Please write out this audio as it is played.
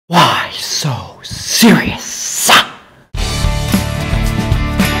Why so serious?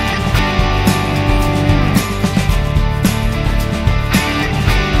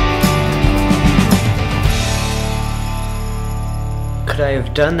 Could I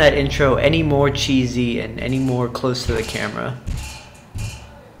have done that intro any more cheesy and any more close to the camera?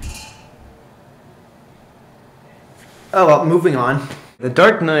 Oh well, moving on. The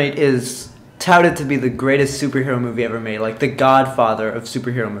Dark Knight is touted to be the greatest superhero movie ever made, like the godfather of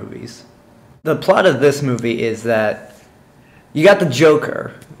superhero movies. The plot of this movie is that you got the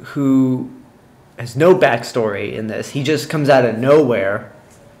Joker, who has no backstory in this. He just comes out of nowhere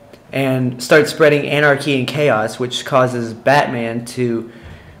and starts spreading anarchy and chaos, which causes Batman to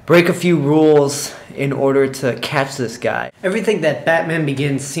break a few rules in order to catch this guy. Everything that Batman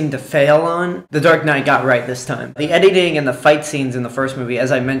Begins seemed to fail on, The Dark Knight got right this time. The editing and the fight scenes in the first movie,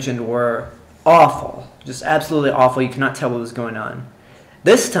 as I mentioned, were awful. Just absolutely awful. You cannot tell what was going on.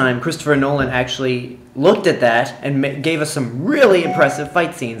 This time, Christopher Nolan actually looked at that and gave us some really impressive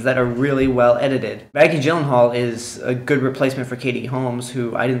fight scenes that are really well edited. Maggie Gyllenhaal is a good replacement for Katie Holmes,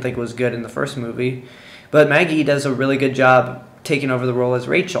 who I didn't think was good in the first movie. But Maggie does a really good job taking over the role as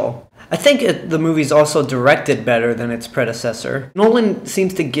Rachel. I think the movie's also directed better than its predecessor. Nolan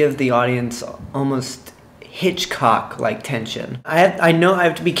seems to give the audience almost Hitchcock-like tension. I know I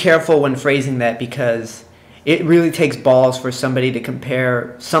have to be careful when phrasing that because it really takes balls for somebody to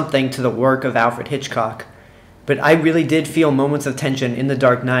compare something to the work of Alfred Hitchcock. But I really did feel moments of tension in The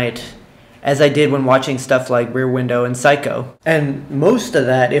Dark Knight, as I did when watching stuff like Rear Window and Psycho. And most of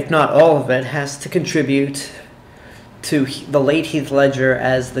that, if not all of it, has to contribute to the late Heath Ledger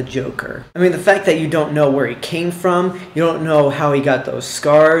as the Joker. I mean, the fact that you don't know where he came from, you don't know how he got those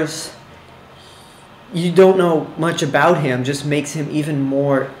scars, you don't know much about him, just makes him even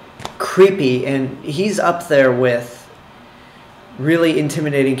more creepy, and he's up there with really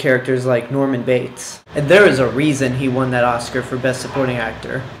intimidating characters like Norman Bates. And there is a reason he won that Oscar for Best Supporting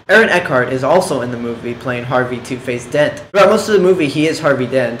Actor. Aaron Eckhart is also in the movie playing Harvey Two-Face Dent. Throughout most of the movie, he is Harvey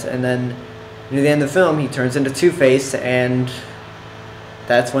Dent, and then near the end of the film, he turns into Two-Face, and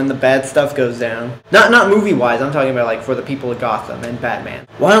that's when the bad stuff goes down. Not movie-wise, I'm talking about like for the people of Gotham and Batman.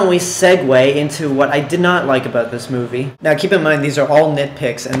 Why don't we segue into what I did not like about this movie? Now keep in mind, these are all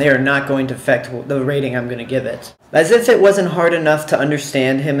nitpicks, and they are not going to affect the rating I'm going to give it. As if it wasn't hard enough to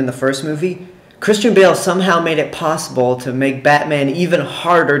understand him in the first movie, Christian Bale somehow made it possible to make Batman even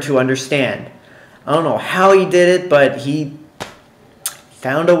harder to understand. I don't know how he did it, but he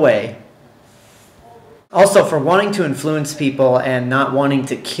found a way. Also, for wanting to influence people and not wanting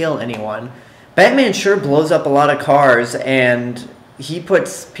to kill anyone, Batman sure blows up a lot of cars, and he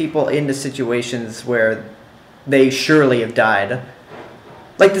puts people into situations where they surely have died.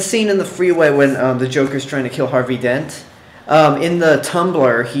 Like the scene in the freeway when the Joker's trying to kill Harvey Dent. In the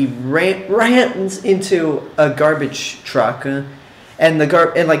Tumbler, he runs into a garbage truck, and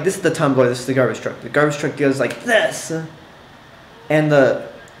like this is the Tumbler, this is the garbage truck. The garbage truck goes like this, and the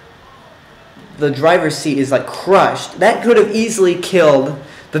driver's seat is like crushed. That could have easily killed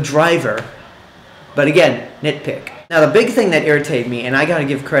the driver. But again, nitpick. Now the big thing that irritated me, and I gotta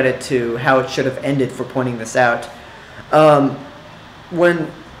give credit to how it should have ended for pointing this out,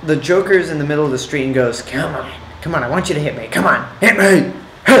 when the Joker's in the middle of the street and goes, come on, I want you to hit me, come on, hit me,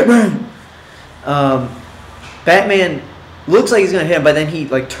 hit me. Batman looks like he's gonna hit him, but then he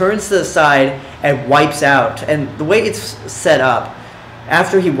like turns to the side and wipes out. And the way it's set up,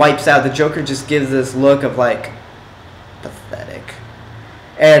 after he wipes out, the Joker just gives this look of like, pathetic.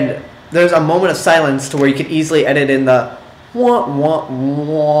 And there's a moment of silence to where you could easily edit in the wah wah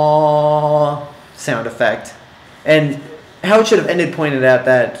wah sound effect. And how it should have ended pointed out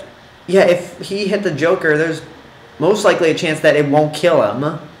that, yeah, if he hit the Joker, there's most likely a chance that it won't kill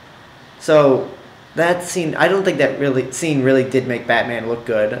him. So that scene, I don't think that scene really did make Batman look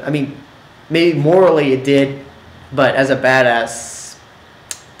good. I mean, maybe morally it did, but as a badass,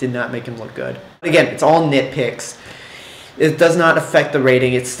 did not make him look good. But again, it's all nitpicks. It does not affect the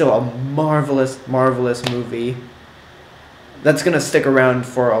rating. It's still a marvelous, marvelous movie that's going to stick around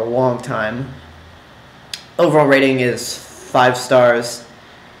for a long time. Overall rating is 5 stars.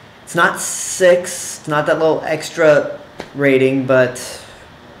 It's not 6. It's not that little extra rating, but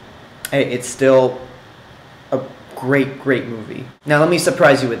hey, it's still a great, great movie. Now let me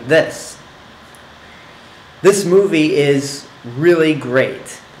surprise you with this. This movie is really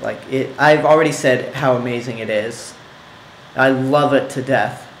great. I've already said how amazing it is. I love it to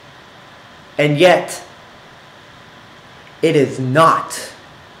death. And yet, it is not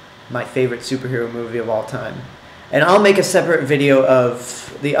my favorite superhero movie of all time. And I'll make a separate video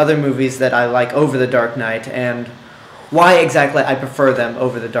of the other movies that I like over The Dark Knight and why exactly I prefer them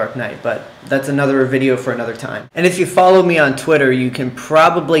over The Dark Knight, but that's another video for another time. And if you follow me on Twitter, you can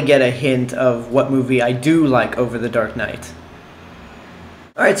probably get a hint of what movie I do like over The Dark Knight.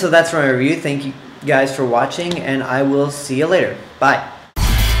 Alright, so that's my review. Thank you guys for watching, and I will see you later. Bye.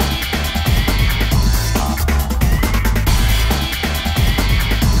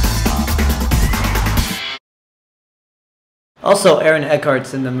 Also, Aaron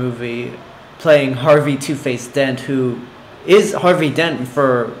Eckhart's in the movie playing Harvey Two-Face Dent, who is Harvey Dent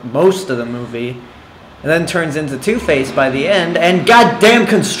for most of the movie, and then turns into Two-Face by the end, and goddamn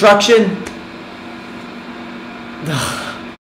construction! Ugh.